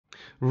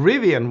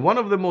Rivian, one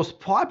of the most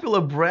popular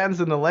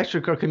brands in the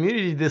electric car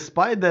community,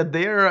 despite that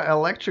their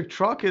electric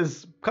truck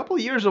is a couple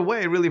of years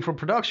away really from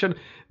production,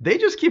 they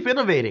just keep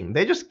innovating.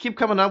 They just keep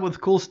coming up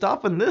with cool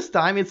stuff, and this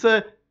time it's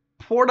a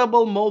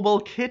portable mobile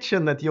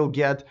kitchen that you'll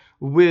get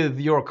with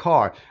your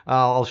car.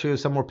 I'll show you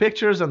some more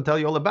pictures and tell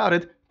you all about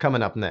it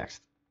coming up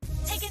next.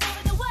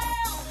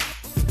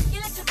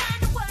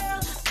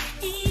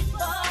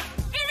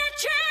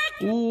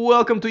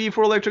 Welcome to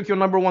E4 Electric, your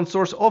 #1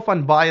 source of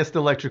unbiased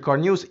electric car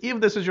news.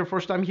 If this is your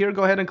first time here,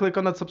 go ahead and click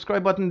on that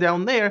subscribe button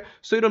down there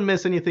so you don't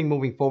miss anything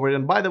moving forward.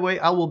 And by the way,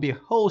 I will be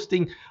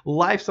hosting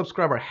live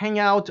subscriber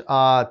hangout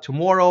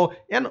tomorrow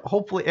and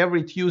hopefully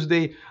every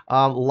Tuesday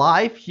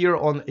live here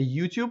on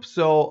YouTube.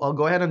 So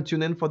go ahead and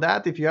tune in for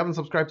that. If you haven't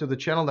subscribed to the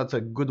channel, that's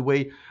a good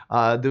way,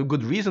 the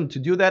good reason to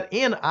do that.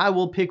 And I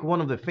will pick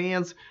one of the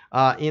fans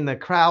in the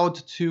crowd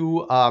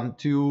to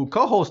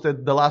co-host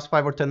it the last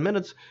 5 or 10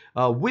 minutes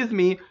with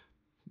me.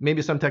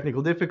 Maybe some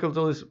technical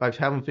difficulties. I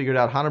haven't figured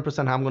out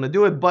 100% how I'm going to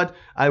do it, but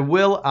I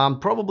will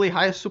probably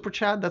hire Super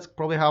Chat. That's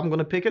probably how I'm going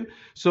to pick it.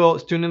 So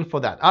tune in for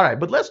that. All right,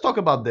 but let's talk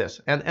about this.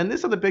 And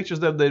these are the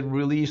pictures that they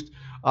released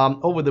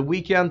over the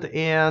weekend.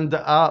 And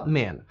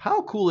man,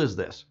 how cool is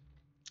this?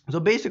 So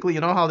basically,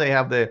 you know how they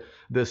have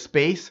the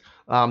space,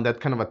 that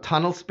kind of a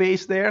tunnel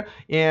space there,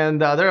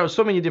 and there are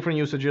so many different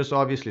usages,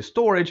 obviously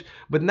storage,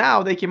 but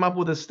now they came up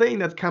with this thing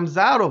that comes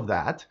out of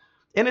that.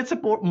 And it's a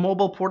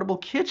mobile portable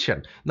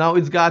kitchen. Now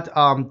it's got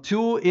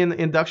 2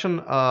 induction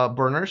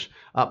burners,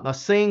 a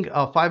sink,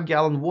 a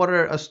 5-gallon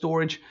water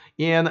storage,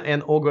 and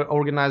an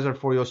organizer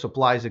for your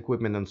supplies,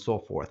 equipment, and so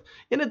forth.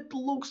 And it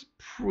looks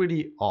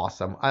pretty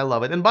awesome. I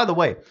love it. And by the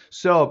way,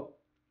 so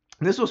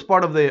this was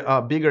part of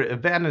the bigger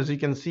event. As you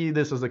can see,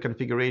 this is the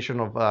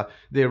configuration of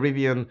the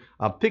Rivian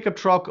pickup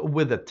truck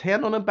with a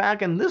tent on the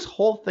back. And this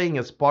whole thing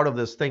is part of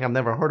this thing I've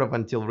never heard of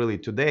until really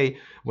today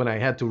when I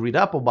had to read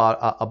up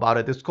about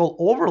it. It's called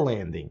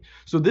Overlanding.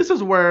 So this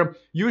is where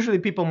usually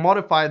people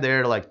modify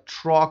their like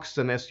trucks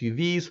and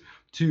SUVs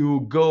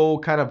to go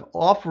kind of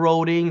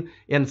off-roading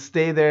and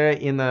stay there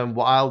in the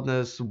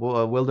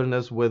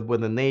wilderness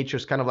with the nature.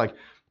 It's kind of like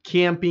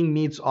camping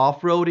meets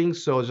off-roading,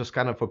 so it's just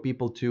kind of for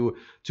people to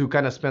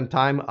kind of spend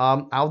time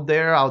out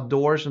there,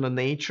 outdoors in the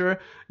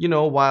nature, you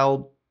know,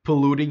 while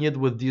polluting it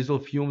with diesel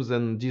fumes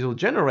and diesel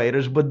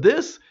generators. But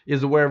this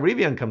is where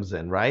Rivian comes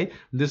in, right?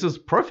 This is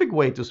perfect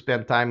way to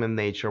spend time in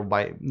nature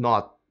by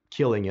not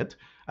killing it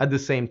at the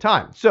same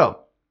time.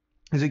 So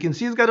as you can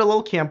see, it's got a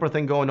little camper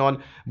thing going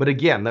on, but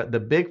again, the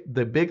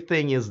big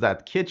thing is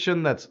that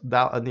kitchen that's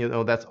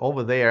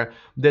over there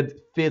that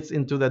fits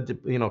into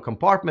that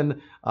compartment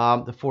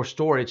for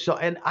storage. So,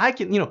 and I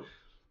can,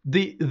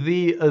 the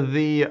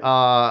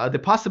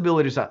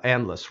possibilities are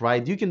endless,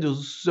 right? You can do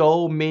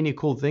so many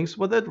cool things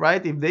with it,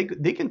 right? If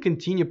they can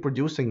continue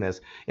producing this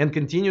and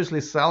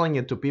continuously selling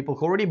it to people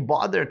who already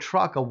bought their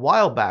truck a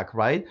while back,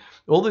 right?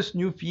 All these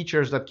new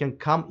features that can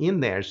come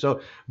in there.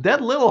 So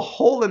that little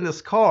hole in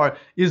this car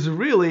is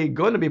really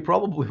going to be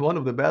probably one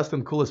of the best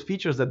and coolest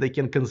features that they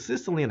can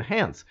consistently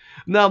enhance.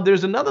 Now,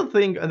 there's another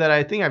thing that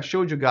I think I've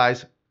showed you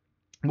guys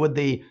what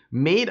they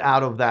made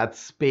out of that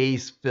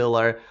space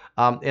filler,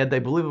 and I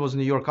believe it was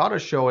New York Auto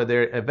Show, or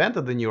their event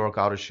at the New York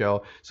Auto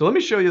Show. So let me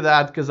show you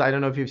that, because I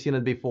don't know if you've seen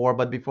it before,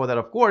 but before that,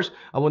 of course,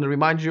 I want to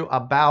remind you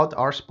about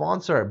our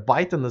sponsor,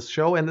 Byton. This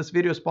show and this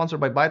video is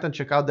sponsored by Byton.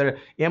 Check out their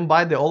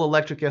M-Byte, the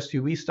all-electric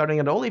SUV, starting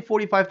at only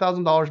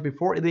 $45,000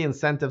 before the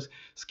incentives,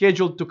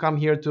 scheduled to come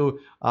here to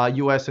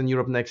US and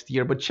Europe next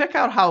year. But check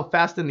out how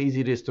fast and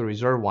easy it is to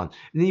reserve one.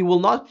 And you will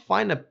not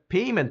find a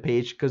payment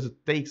page because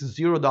it takes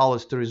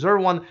 $0 to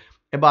reserve one.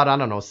 About, I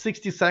don't know,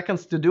 60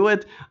 seconds to do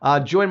it.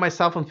 Join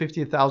myself and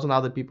 50,000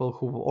 other people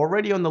who are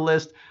already on the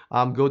list.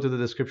 Go to the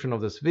description of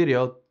this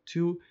video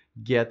to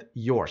get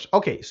yours.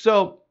 Okay,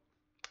 so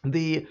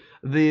the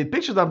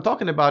picture that I'm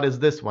talking about is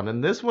this one,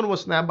 and this one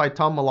was snapped by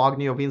Tom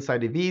Malogny of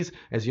Inside EVs.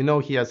 As you know,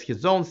 he has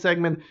his own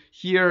segment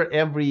here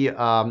every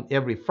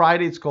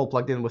Friday. It's called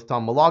Plugged In with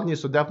Tom Malogny,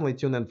 so definitely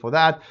tune in for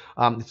that.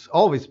 It's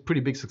always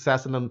pretty big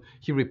success, and then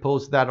he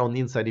reposts that on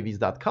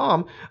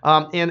InsideEVs.com.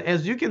 And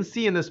as you can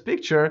see in this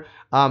picture,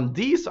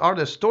 these are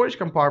the storage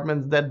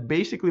compartments that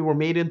basically were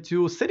made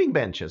into sitting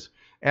benches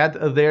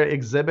at their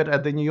exhibit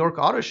at the New York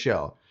Auto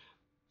Show.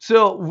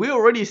 So we're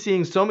already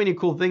seeing so many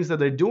cool things that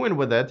they're doing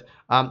with it,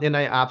 and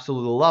I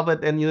absolutely love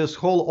it. And this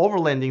whole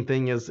overlanding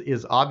thing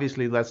is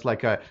obviously, that's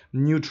like a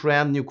new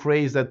trend, new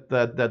craze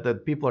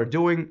that people are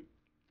doing.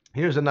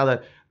 Here's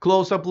another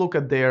close-up look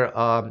at their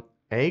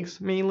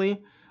eggs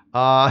mainly.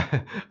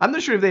 I'm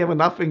not sure if they have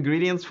enough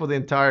ingredients for the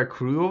entire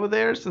crew over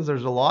there, since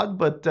there's a lot,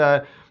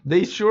 but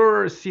they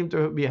sure seem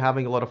to be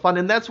having a lot of fun.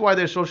 And that's why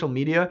their social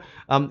media,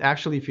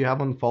 actually, if you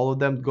haven't followed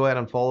them, go ahead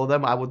and follow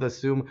them. I would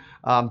assume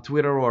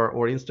Twitter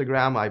or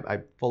Instagram.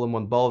 I follow them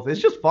on both.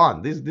 It's just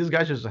fun. These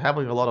guys are just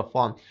having a lot of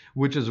fun,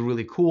 which is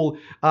really cool.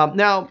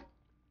 Now,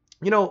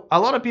 you know, a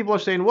lot of people are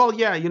saying, well,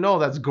 yeah, you know,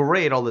 that's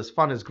great. All this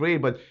fun is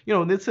great. But, you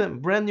know, it's a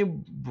brand new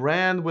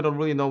brand. We don't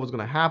really know what's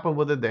going to happen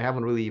with it. They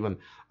haven't really even,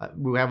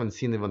 we haven't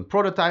seen even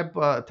prototype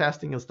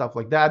testing and stuff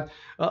like that.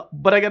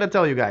 But I got to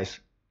tell you guys,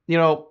 you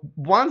know,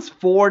 once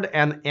Ford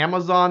and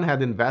Amazon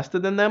had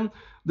invested in them,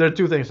 there are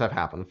two things that have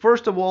happened.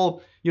 First of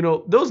all, you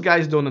know, those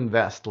guys don't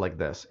invest like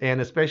this,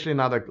 and especially in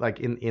other, like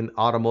in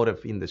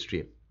automotive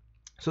industry.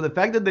 So the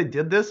fact that they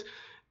did this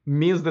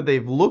means that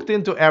they've looked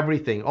into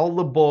everything, all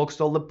the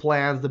books, all the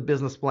plans, the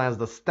business plans,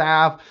 the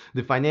staff,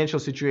 the financial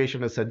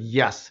situation, and said,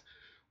 yes,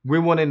 we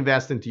want to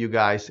invest into you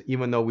guys,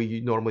 even though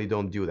we normally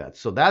don't do that.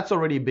 So that's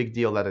already a big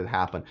deal that it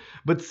happened.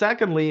 But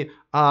secondly,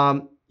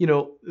 you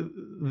know,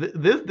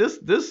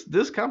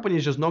 this company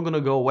is just not going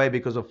to go away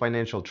because of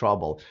financial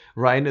trouble,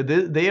 right?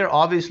 They are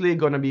obviously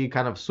going to be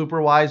kind of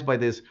supervised by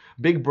these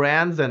big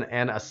brands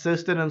and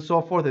assisted and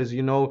so forth. As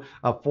you know,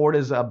 Ford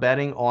is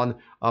betting on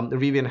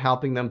Rivian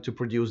helping them to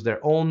produce their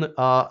own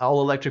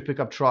all-electric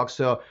pickup trucks.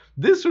 So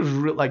this is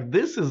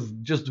this is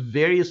just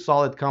very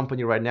solid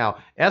company right now,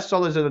 as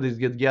solid as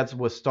it gets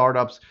with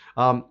startups.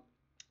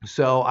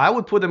 So I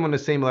would put them on the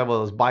same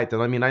level as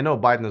Byton. I mean, I know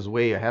Byton is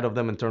way ahead of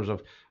them in terms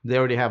of they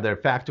already have their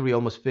factory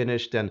almost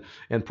finished and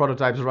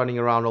prototypes running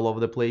around all over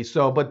the place.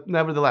 So, but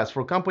nevertheless, for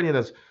a company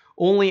that's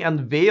only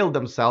unveiled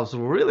themselves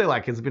really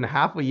like it's been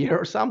half a year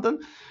or something,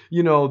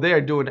 you know, they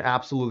are doing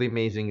absolutely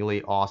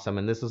amazingly awesome.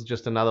 And this is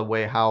just another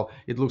way how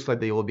it looks like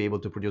they will be able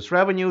to produce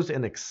revenues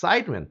and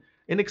excitement.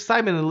 And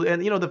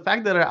you know, the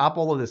fact that they're up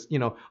all of this, you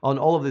know, on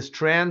all of these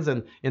trends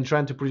and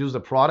trying to produce the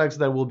products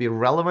that will be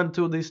relevant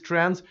to these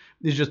trends,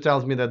 it just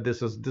tells me that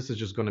this is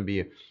just going to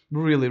be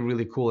really,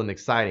 really cool and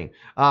exciting.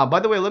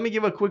 By the way, let me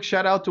give a quick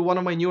shout out to one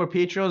of my newer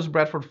patrons,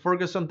 Bradford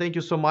Ferguson. Thank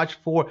you so much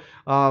for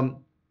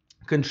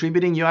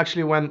contributing. You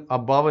actually went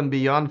above and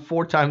beyond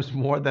 4 times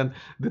more than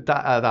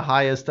the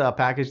highest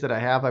package that I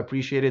have. I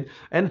appreciate it.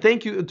 And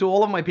thank you to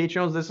all of my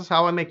patrons. This is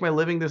how I make my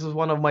living. This is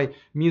one of my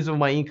means of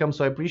my income.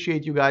 So I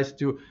appreciate you guys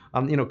to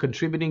you know,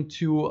 contributing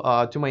to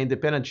my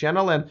independent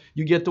channel, and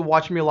you get to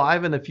watch me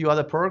live and a few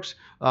other perks.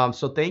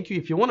 So thank you.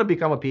 If you want to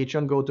become a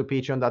patron, go to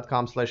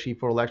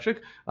patreon.com/e4electric.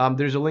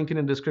 There's a link in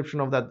the description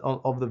of that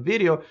of the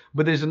video,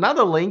 but there's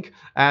another link,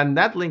 and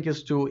that link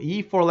is to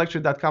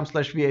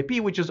e4electric.com/VIP,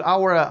 which is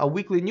our a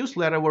weekly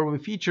newsletter where we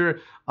feature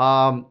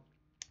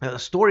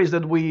stories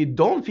that we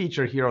don't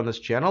feature here on this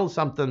channel,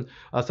 something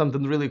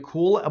really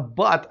cool.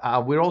 But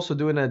we're also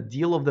doing a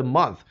deal of the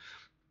month.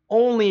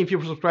 Only if you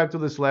subscribe to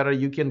this letter,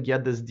 you can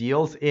get these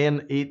deals,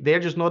 and they're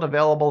just not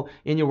available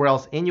anywhere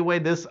else. Anyway,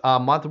 this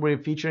month we're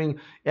featuring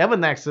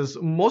Evanex's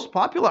most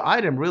popular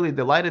item, really,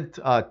 the lighted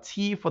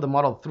T for the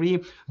Model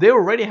 3. They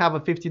already have a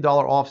 $50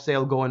 off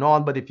sale going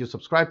on, but if you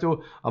subscribe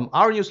to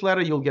our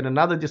newsletter, you'll get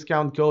another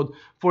discount code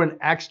for an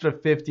extra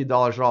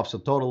 $50 off. So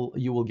total,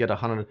 you will get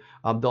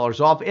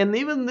 $100 off. And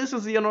even this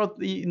is, you know,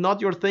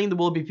 not your thing.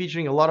 We'll be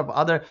featuring a lot of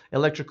other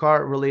electric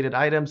car related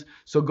items.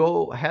 So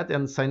go ahead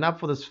and sign up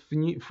for this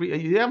free.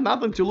 You have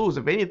nothing to lose.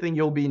 If anything,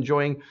 you'll be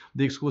enjoying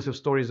the exclusive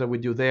stories that we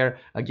do there.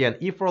 Again,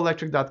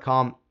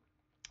 e4electric.com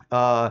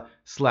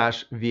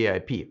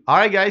 /VIP. All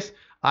right, guys,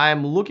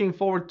 I'm looking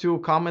forward to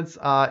comments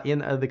in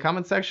the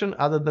comment section.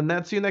 Other than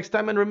that, see you next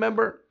time, and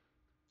remember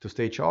to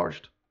stay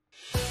charged.